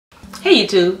Hey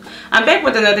YouTube, I'm back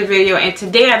with another video, and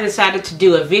today I decided to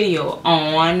do a video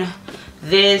on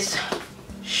this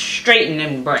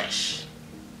straightening brush.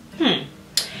 And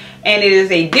it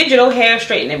is a digital hair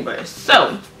straightening brush.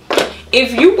 So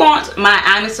if you want my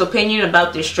honest opinion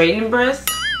about this straightening brush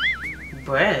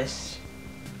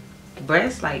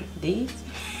like these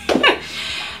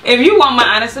if you want my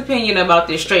honest opinion about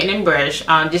this straightening brush,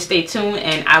 just stay tuned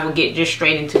and I will get just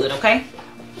straight into it, okay?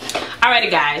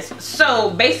 Alrighty guys, so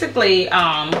basically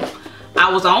I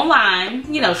was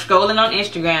online, you know, scrolling on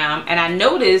Instagram, and I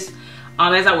noticed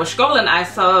as I was scrolling, I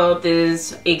saw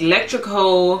this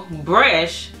electrical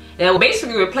brush that will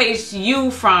basically replace you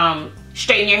from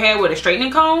straightening your hair with a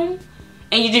straightening comb,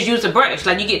 and you just use a brush.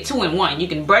 Like, you get 2 in 1. You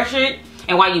can brush it,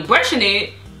 and while you're brushing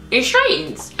it, it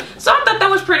straightens. So I thought that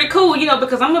was pretty cool, you know,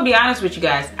 because I'm gonna be honest with you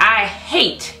guys, I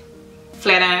hate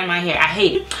flat ironing my hair. I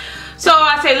hate it. So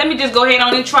I said, let me just go ahead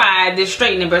on and try this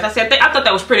straightening brush. I said, I thought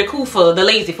that was pretty cool for the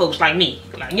lazy folks like me.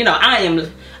 Like, you know, I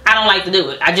don't like to do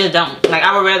it. I just don't. Like,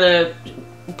 I would rather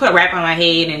put a wrap on my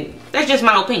head, and that's just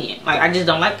my opinion. Like, I just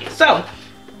don't like it. So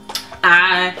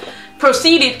I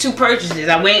proceeded to purchase this.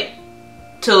 I went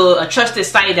to a trusted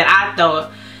site that I thought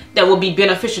that would be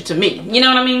beneficial to me. You know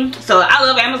what I mean? So I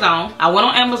love Amazon. I went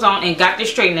on Amazon and got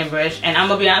this straightening brush, and I'm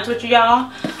gonna be honest with you,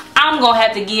 y'all, I'm gonna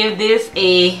have to give this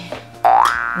a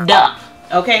dump,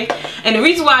 okay? And the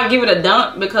reason why I give it a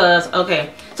dump, because,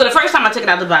 okay, so the first time I took it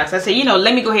out of the box, I said, you know,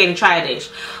 let me go ahead and try this.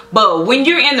 But when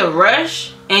you're in the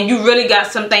rush and you really got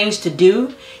some things to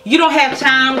do, you don't have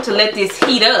time to let this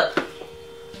heat up.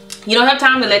 You don't have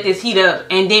time to let this heat up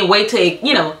and then wait till it,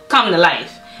 you know, come to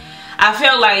life. I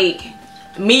felt like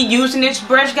me using this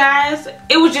brush, guys,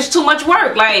 it was just too much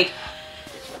work. Like,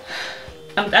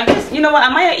 I guess, you know what,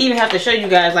 I might even have to show you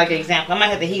guys like an example. I might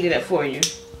have to heat it up for you.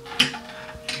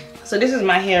 So this is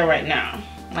my hair right now.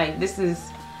 Like, this is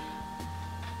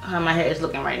how my hair is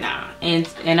looking right now. And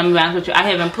I'm gonna be honest with you, I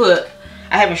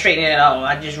haven't straightened it at all.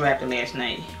 I just wrapped it last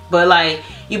night. But like,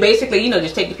 you basically, you know,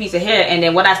 just take a piece of hair, and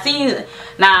then what I seen,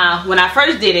 now when I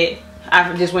first did it,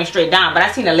 I just went straight down. But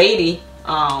I seen a lady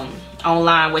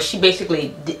online where she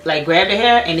basically like grabbed her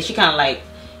hair and then she kind of like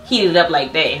heated it up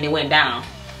like that, and it went down.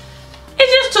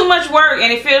 It's just too much work,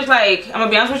 and it feels like, I'm gonna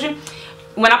be honest with you,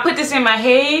 when I put this in my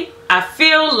head, I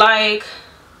feel like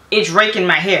it's raking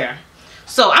my hair.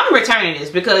 So I'm returning this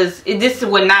because this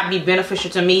would not be beneficial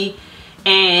to me.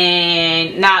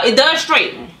 And now it does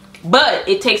straighten, but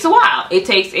it takes a while. It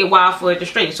takes a while for it to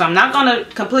straighten. So I'm not gonna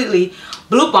completely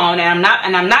bloop on it. I'm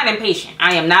not impatient.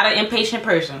 I am not an impatient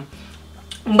person.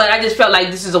 But I just felt like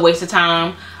this is a waste of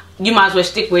time. You might as well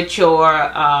stick with your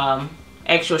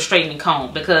actual straightening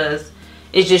comb, because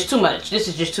it's just too much. This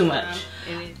is just too much.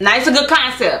 Now, it's a good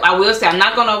concept, I will say. I'm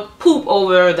not gonna poop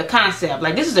over the concept.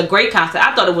 Like, this is a great concept.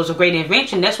 I thought it was a great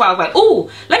invention. That's why I was like, ooh,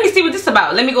 let me see what this is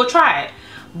about. Let me go try it.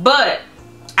 But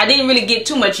I didn't really get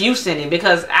too much use in it,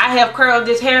 because I have curled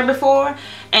this hair before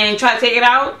and tried to take it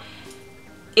out.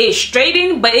 It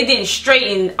straightened, but it didn't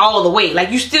straighten all the way.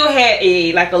 Like, you still had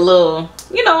like a little,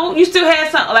 you know, you still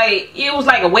had something, like, it was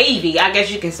like a wavy, I guess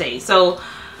you can say. So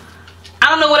I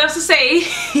don't know what else to say.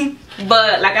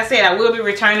 But like I said, I will be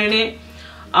returning it.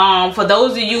 For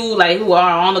those of you like who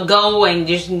are on the go and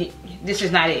just, this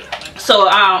is not it. So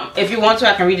if you want to,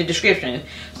 I can read the description.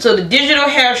 So the digital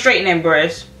hair straightening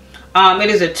brush, it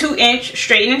is a 2-inch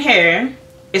straightening hair.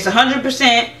 It's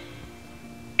 100%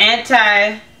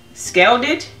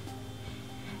 anti-scalded.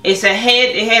 It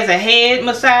has a head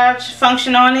massage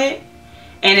function on it,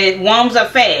 and it warms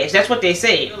up fast. That's what they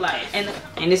say.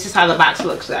 And this is how the box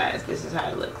looks, guys. This is how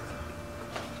it looks.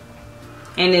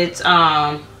 And it's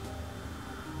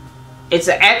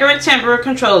an accurate temperature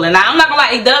control. And I'm not gonna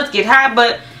lie, it does get hot,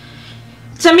 but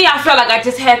to me, I felt like I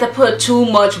just had to put too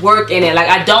much work in it. Like,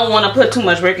 I don't want to put too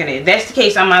much work in it. If that's the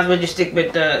case, I might as well just stick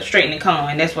with the straightening comb,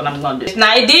 and that's what I'm gonna do.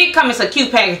 Now, it did come in some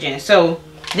cute packaging. So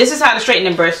this is how the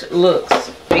straightening brush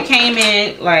looks. It came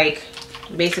in like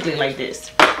basically like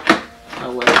this.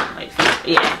 Or what? Like,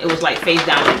 yeah, it was like face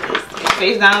down like this.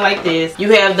 Face down like this.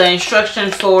 You have the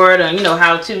instructions for it, you know,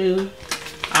 how to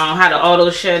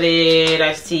auto shut it.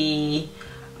 I see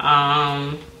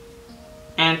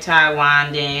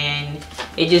anti-winding.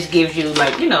 It just gives you,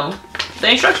 like, you know,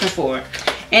 the instructions for it.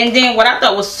 And then what I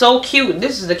thought was so cute,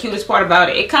 this is the cutest part about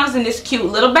it, it comes in this cute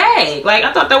little bag. Like,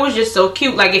 I thought that was just so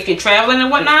cute. Like, if you're traveling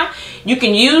and whatnot, you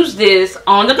can use this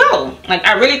on the go. Like,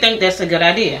 I really think that's a good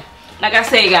idea. Like I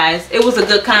say, guys, it was a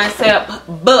good concept,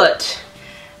 but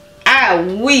I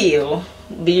will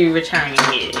be returning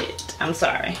it. I'm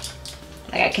sorry.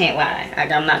 Like, I can't lie.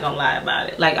 Like, I'm not gonna lie about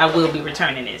it. Like, I will be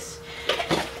returning this.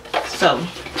 So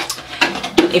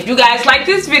if you guys like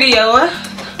this video,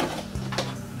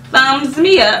 thumbs thumbs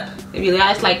me up. If you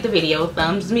guys like the video,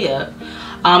 thumbs me up.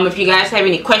 If you guys have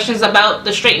any questions about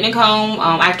the straightening comb,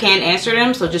 I can answer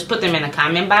them, so just put them in the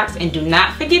comment box, and do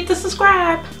not forget to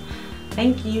subscribe.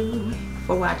 Thank you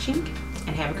for watching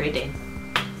and have a great day.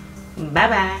 Bye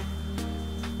bye.